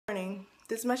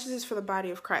This message is for the body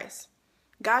of Christ.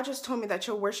 God just told me that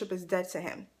your worship is dead to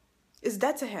him. It's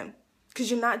dead to him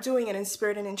because you're not doing it in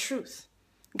spirit and in truth.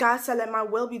 God said, let my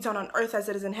will be done on earth as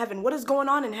it is in heaven. What is going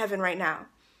on in heaven right now?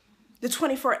 The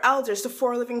 24 elders, the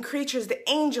 4 living creatures, the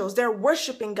angels, they're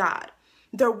worshiping God.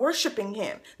 They're worshiping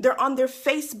him. They're on their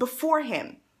face before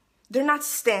him. They're not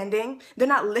standing. They're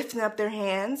not lifting up their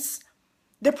hands.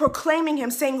 They're proclaiming him,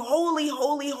 saying, holy,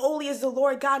 holy, holy is the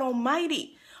Lord God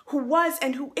Almighty, who was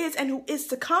and who is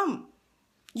to come.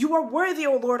 You are worthy,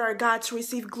 O Lord our God, to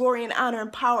receive glory and honor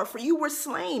and power, for you were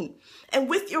slain. And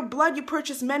with your blood you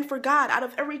purchased men for God out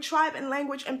of every tribe and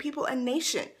language and people and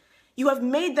nation. You have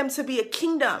made them to be a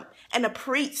kingdom and a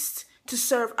priest to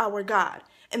serve our God,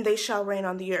 and they shall reign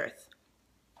on the earth.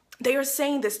 They are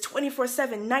saying this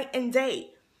 24/7, night and day,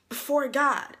 before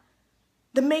God,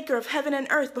 the maker of heaven and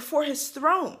earth, before his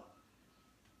throne.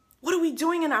 What are we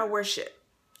doing in our worship?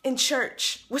 In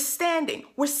church, we're standing,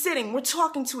 we're sitting, we're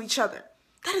talking to each other.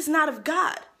 That is not of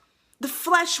God. The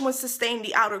flesh wants to stay in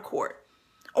the outer court.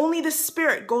 Only the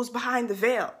spirit goes behind the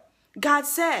veil. God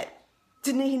said,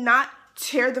 didn't he not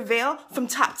tear the veil from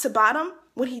top to bottom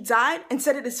when he died and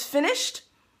said it is finished?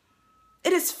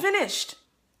 It is finished.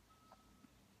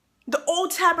 The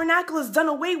old tabernacle is done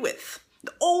away with.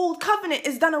 The old covenant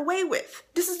is done away with.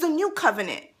 This is the new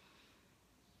covenant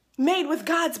made with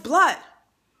God's blood.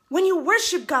 When you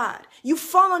worship God, you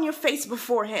fall on your face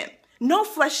before him. No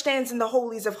flesh stands in the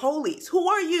holies of holies. Who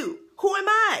are you? Who am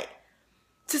I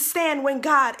to stand when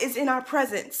God is in our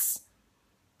presence?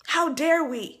 How dare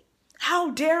we?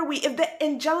 How dare we? If the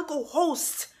angelical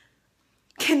host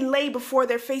can lay before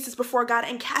their faces before God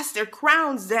and cast their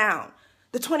crowns down,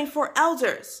 the 24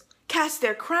 elders cast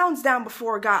their crowns down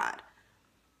before God,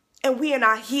 and we in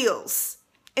our heels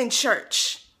in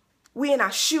church. We in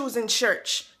our shoes in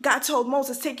church. God told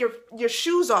Moses, take your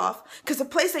shoes off because the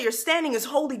place that you're standing is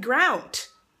holy ground.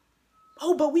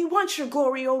 Oh, but we want your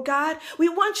glory, oh God. We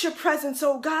want your presence,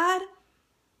 oh God.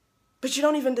 But you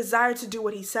don't even desire to do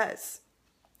what he says.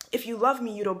 If you love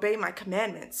me, you'd obey my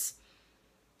commandments.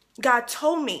 God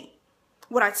told me,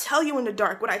 what I tell you in the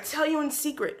dark, what I tell you in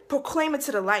secret, proclaim it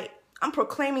to the light. I'm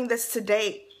proclaiming this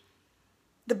today.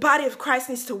 The body of Christ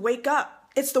needs to wake up.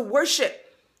 It's the worship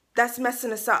that's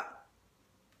messing us up.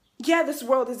 Yeah, this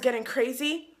world is getting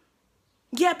crazy.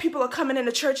 Yeah, people are coming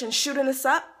into church and shooting us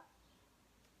up.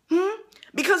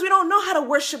 Because we don't know how to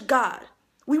worship God.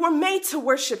 We were made to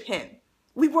worship him.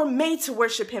 We were made to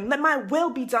worship him. Let my will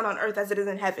be done on earth as it is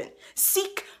in heaven.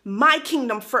 Seek my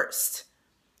kingdom first.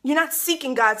 You're not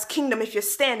seeking God's kingdom if you're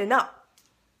standing up.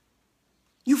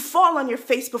 You fall on your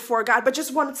face before God, but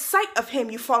just one sight of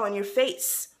him, you fall on your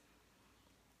face.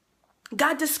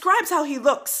 God describes how he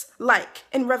looks like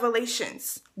in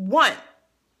Revelations 1,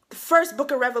 the first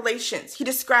book of Revelations. He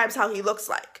describes how he looks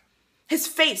like. His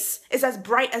face is as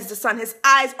bright as the sun. His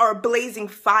eyes are blazing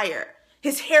fire.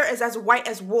 His hair is as white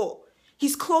as wool.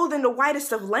 He's clothed in the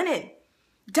whitest of linen,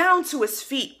 down to his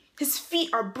feet. His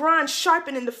feet are bronze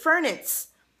sharpened in the furnace.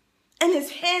 In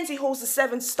his hands he holds the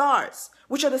 7 stars,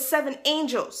 which are the 7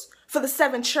 angels for the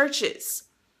 7 churches.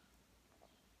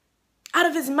 Out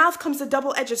of his mouth comes a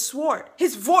double-edged sword.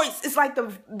 His voice is like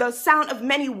the sound of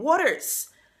many waters.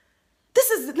 This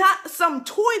is not some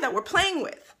toy that we're playing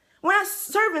with. We're not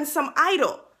serving some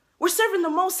idol. We're serving the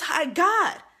Most High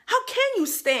God. How can you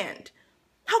stand?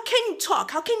 How can you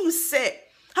talk? How can you sit?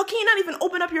 How can you not even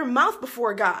open up your mouth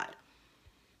before God?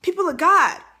 People of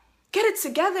God, get it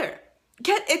together.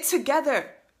 Get it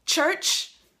together,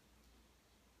 church.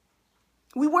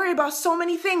 We worry about so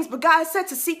many things, but God said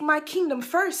to seek my kingdom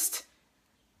first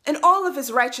and all of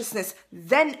his righteousness,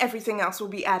 then everything else will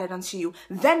be added unto you.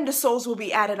 Then the souls will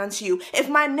be added unto you. If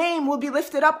my name will be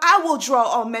lifted up, I will draw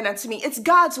all men unto me. It's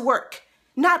God's work,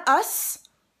 not us.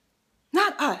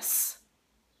 Not us.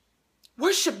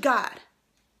 Worship God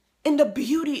in the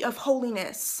beauty of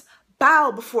holiness.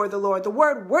 Bow before the Lord. The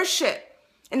word worship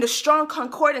in the strong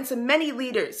concordance, and many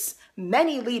leaders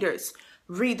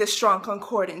read the strong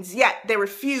concordance, yet they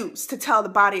refuse to tell the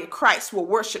body of Christ what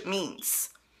worship means.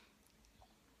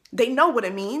 They know what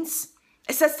it means.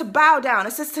 It says to bow down.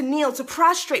 It says to kneel, to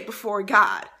prostrate before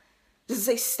God. Does it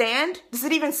say stand? Does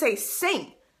it even say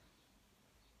sing?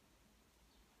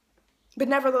 But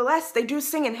nevertheless, they do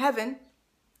sing in heaven.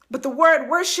 But the word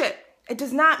worship, it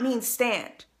does not mean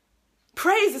stand.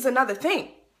 Praise is another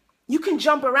thing. You can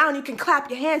jump around, you can clap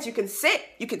your hands, you can sit,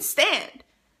 you can stand,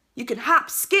 you can hop,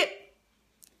 skip,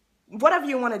 whatever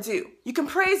you want to do. You can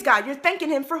praise God. You're thanking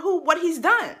him for what he's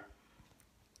done.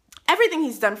 Everything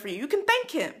he's done for you, you can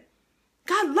thank him.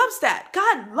 God loves that.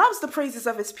 God loves the praises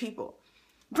of his people.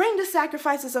 Bring the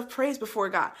sacrifices of praise before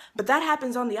God. But that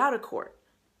happens on the outer court.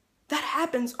 That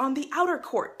happens on the outer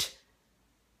court.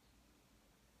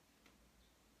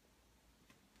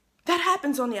 That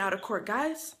happens on the outer court,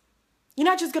 guys. You're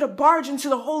not just going to barge into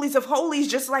the holies of holies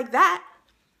just like that.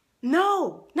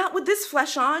 No, not with this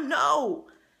flesh on. No.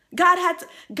 God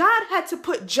had to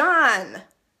put John,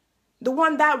 the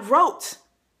one that wrote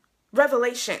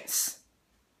Revelations.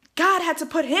 God had to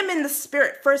put him in the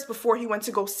spirit first before he went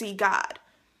to go see God.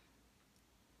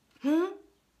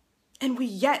 And we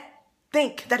yet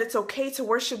think that it's okay to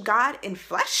worship God in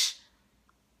flesh?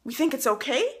 We think it's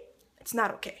okay? It's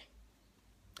not okay.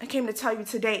 I came to tell you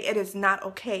today it is not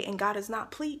okay, and God is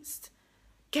not pleased.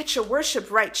 Get your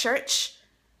worship right, church.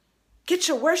 Get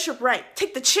your worship right.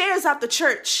 Take the chairs out the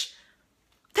church.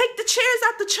 Take the chairs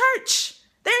out the church.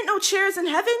 There ain't no chairs in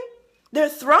heaven. There are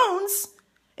thrones.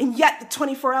 And yet the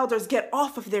 24 elders get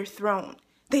off of their throne.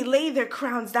 They lay their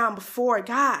crowns down before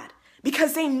God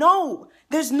because they know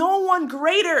there's no one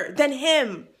greater than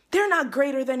him. They're not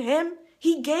greater than him.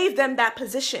 He gave them that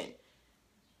position.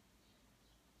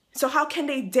 So how can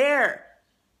they dare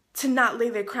to not lay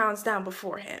their crowns down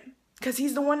before him? Because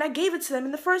he's the one that gave it to them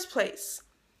in the first place.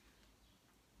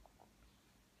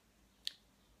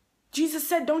 Jesus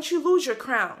said, don't you lose your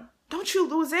crown. Don't you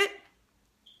lose it.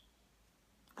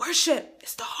 Worship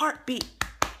is the heartbeat.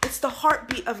 It's the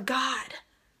heartbeat of God.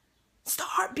 It's the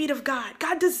heartbeat of God.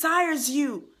 God desires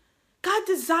you. God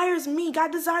desires me.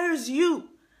 God desires you.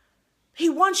 He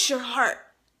wants your heart.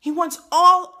 He wants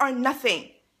all or nothing.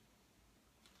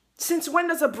 Since when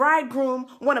does a bridegroom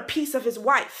want a piece of his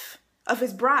wife, of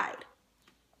his bride?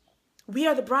 We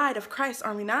are the bride of Christ,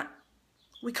 are we not?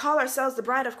 We call ourselves the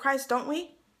bride of Christ, don't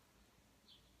we?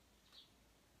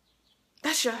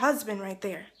 That's your husband right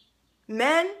there.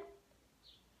 Men,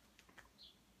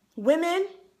 women,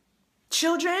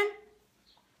 children,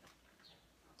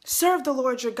 serve the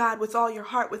Lord your God with all your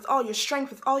heart, with all your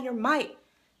strength, with all your might.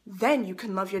 Then you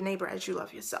can love your neighbor as you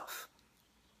love yourself.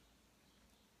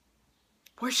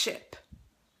 Worship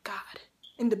God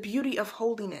in the beauty of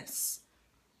holiness.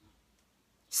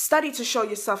 Study to show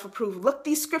yourself approved. Look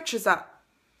these scriptures up.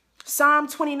 Psalm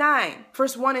 29,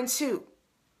 verse 1 and 2.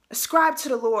 Ascribe to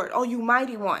the Lord, all you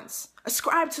mighty ones.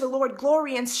 Ascribe to the Lord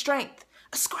glory and strength.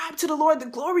 Ascribe to the Lord the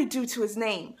glory due to his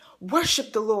name.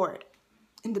 Worship the Lord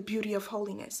in the beauty of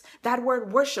holiness. That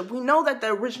word worship, we know that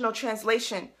the original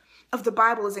translation of the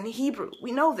Bible is in Hebrew.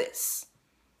 We know this.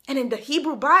 And in the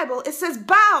Hebrew Bible, it says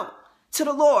bow to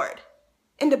the Lord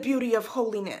in the beauty of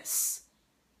holiness.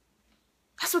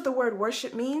 That's what the word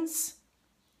worship means.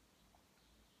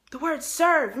 The word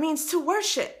serve means to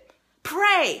worship.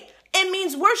 Pray. It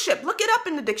means worship. Look it up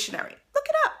in the dictionary. Look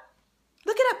it up.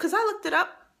 Look it up because I looked it up.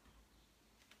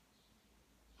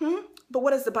 But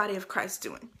what is the body of Christ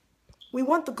doing? We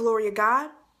want the glory of God.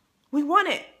 We want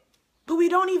it. But we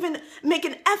don't even make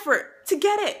an effort to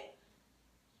get it.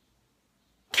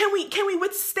 Can we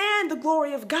withstand the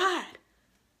glory of God?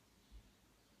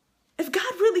 If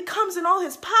God really comes in all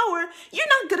his power, you're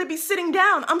not going to be sitting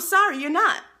down. I'm sorry, you're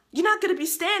not. You're not going to be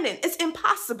standing. It's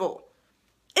impossible.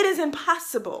 It is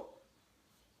impossible.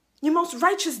 Your most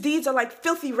righteous deeds are like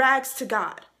filthy rags to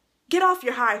God. Get off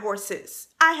your high horses.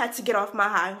 I had to get off my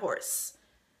high horse.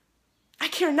 I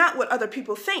care not what other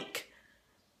people think,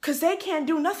 because they can't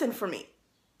do nothing for me.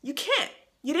 You can't.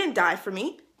 You didn't die for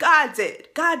me. God did.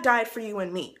 God died for you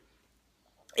and me.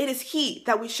 It is he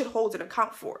that we should hold an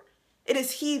account for. It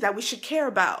is he that we should care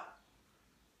about.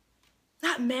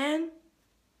 Not man.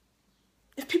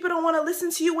 If people don't want to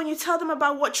listen to you when you tell them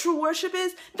about what true worship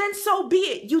is, then so be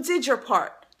it. You did your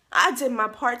part. I did my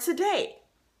part today.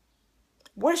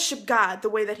 Worship God the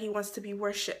way that he wants to be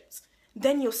worshipped.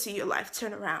 Then you'll see your life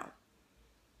turn around.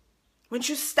 Once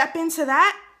you step into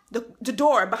that, the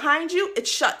door behind you, it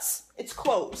shuts. It's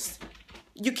closed.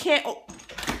 You can't,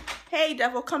 hey,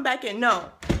 devil, come back in.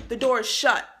 No, the door is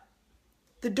shut.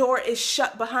 The door is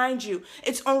shut behind you.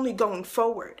 It's only going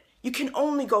forward. You can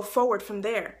only go forward from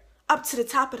there, up to the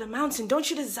top of the mountain. Don't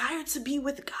you desire to be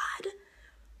with God?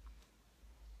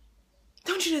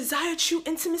 Don't you desire true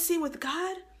intimacy with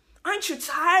God? Aren't you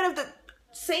tired of the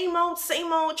same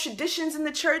old traditions in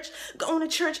the church? Going to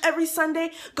church every Sunday,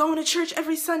 going to church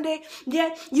every Sunday,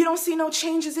 yet you don't see no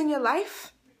changes in your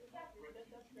life?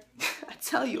 I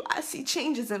tell you, I see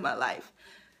changes in my life.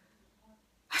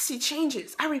 I see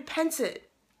changes. I repented.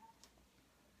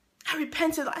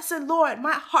 I said, Lord,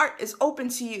 my heart is open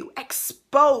to you.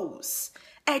 Expose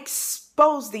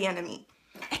the enemy.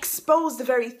 Expose the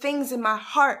very things in my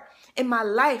heart, in my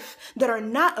life that are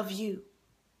not of you,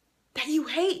 that you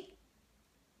hate.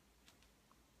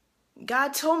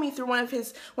 God told me through one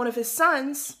of his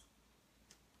sons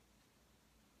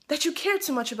that you care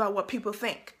too much about what people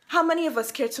think. How many of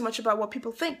us care too much about what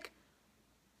people think?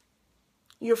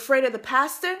 You're afraid of the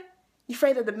pastor? You're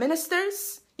afraid of the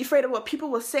ministers? You're afraid of what people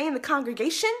will say in the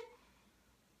congregation?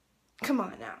 Come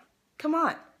on now. Come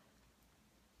on.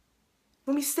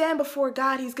 When we stand before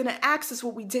God, he's going to ask us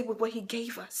what we did with what he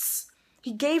gave us.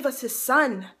 He gave us his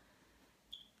son.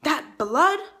 That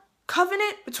blood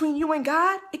covenant between you and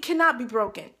God, it cannot be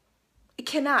broken. It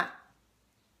cannot.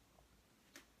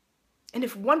 And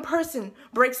if one person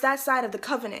breaks that side of the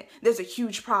covenant, there's a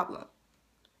huge problem.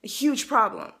 A huge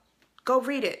problem. Go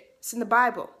read it. It's in the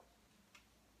Bible.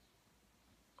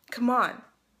 Come on.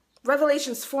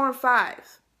 Revelations 4 and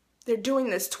 5. They're doing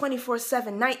this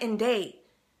 24/7, night and day.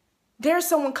 Dare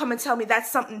someone come and tell me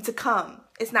that's something to come.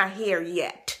 It's not here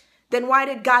yet. Then why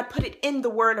did God put it in the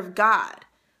Word of God?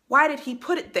 Why did he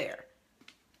put it there?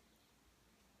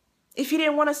 If he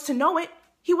didn't want us to know it,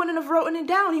 he wouldn't have written it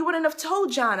down. He wouldn't have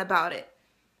told John about it.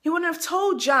 He wouldn't have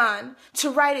told John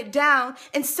to write it down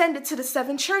and send it to the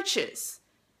 7 churches.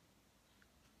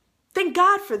 Thank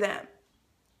God for them.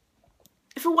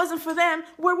 If it wasn't for them,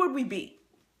 where would we be?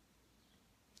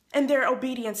 And their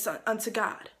obedience unto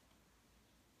God.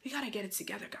 We got to get it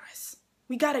together, guys.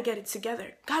 We got to get it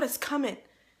together. God is coming.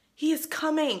 He is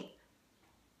coming.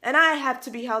 And I have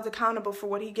to be held accountable for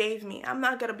what he gave me. I'm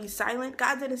not going to be silent.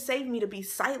 God didn't save me to be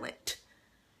silent.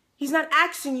 He's not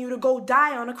asking you to go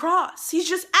die on a cross. He's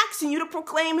just asking you to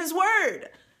proclaim his word.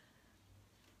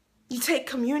 You take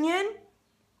communion.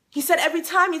 He said every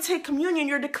time you take communion,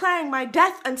 you're declaring my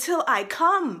death until I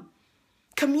come.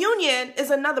 Communion is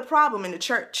another problem in the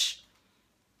church.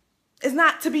 It's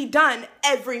not to be done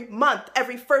every month,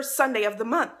 every first Sunday of the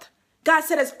month. God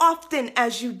said, as often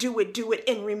as you do it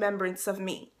in remembrance of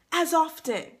me. As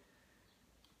often.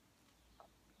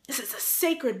 This is a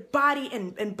sacred body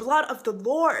and blood of the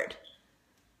Lord.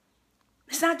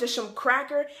 It's not just some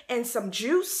cracker and some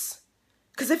juice.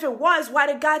 Because if it was, why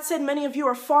did God say many of you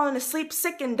are falling asleep,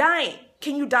 sick and dying?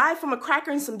 Can you die from a cracker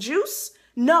and some juice?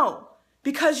 No,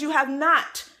 because you have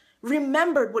not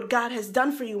remembered what God has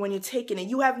done for you when you're taking it.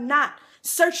 You have not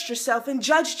searched yourself and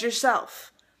judged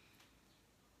yourself.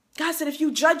 God said if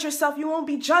you judge yourself, you won't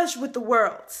be judged with the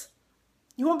world.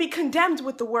 You won't be condemned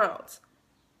with the world.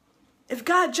 If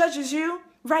God judges you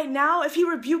right now, if he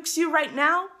rebukes you right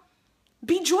now,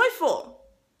 be joyful.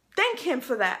 Thank him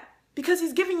for that because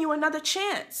he's giving you another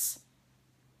chance.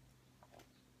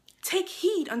 Take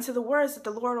heed unto the words that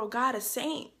the Lord, oh God, is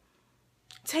saying.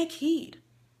 Take heed.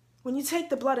 When you take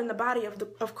the blood in the body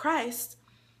of Christ,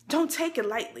 don't take it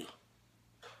lightly.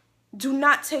 Do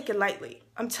not take it lightly.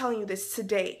 I'm telling you this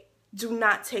today. Do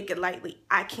not take it lightly.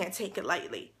 I can't take it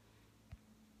lightly.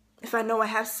 If I know I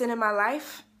have sin in my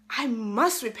life, I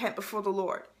must repent before the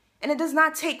Lord. And it does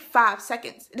not take 5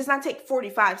 seconds. It does not take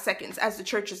 45 seconds, as the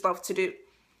churches love to do.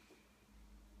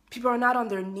 People are not on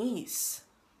their knees.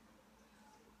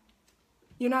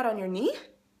 You're not on your knee?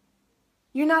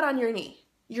 You're not on your knee.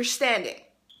 You're standing.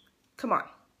 Come on.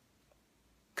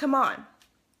 Come on.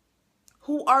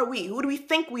 Who are we? Who do we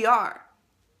think we are?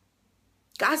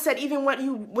 God said even what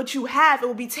you have, it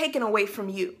will be taken away from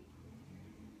you.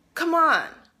 Come on.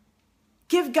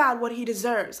 Give God what he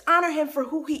deserves. Honor him for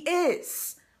who he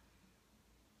is.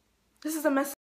 This is a message.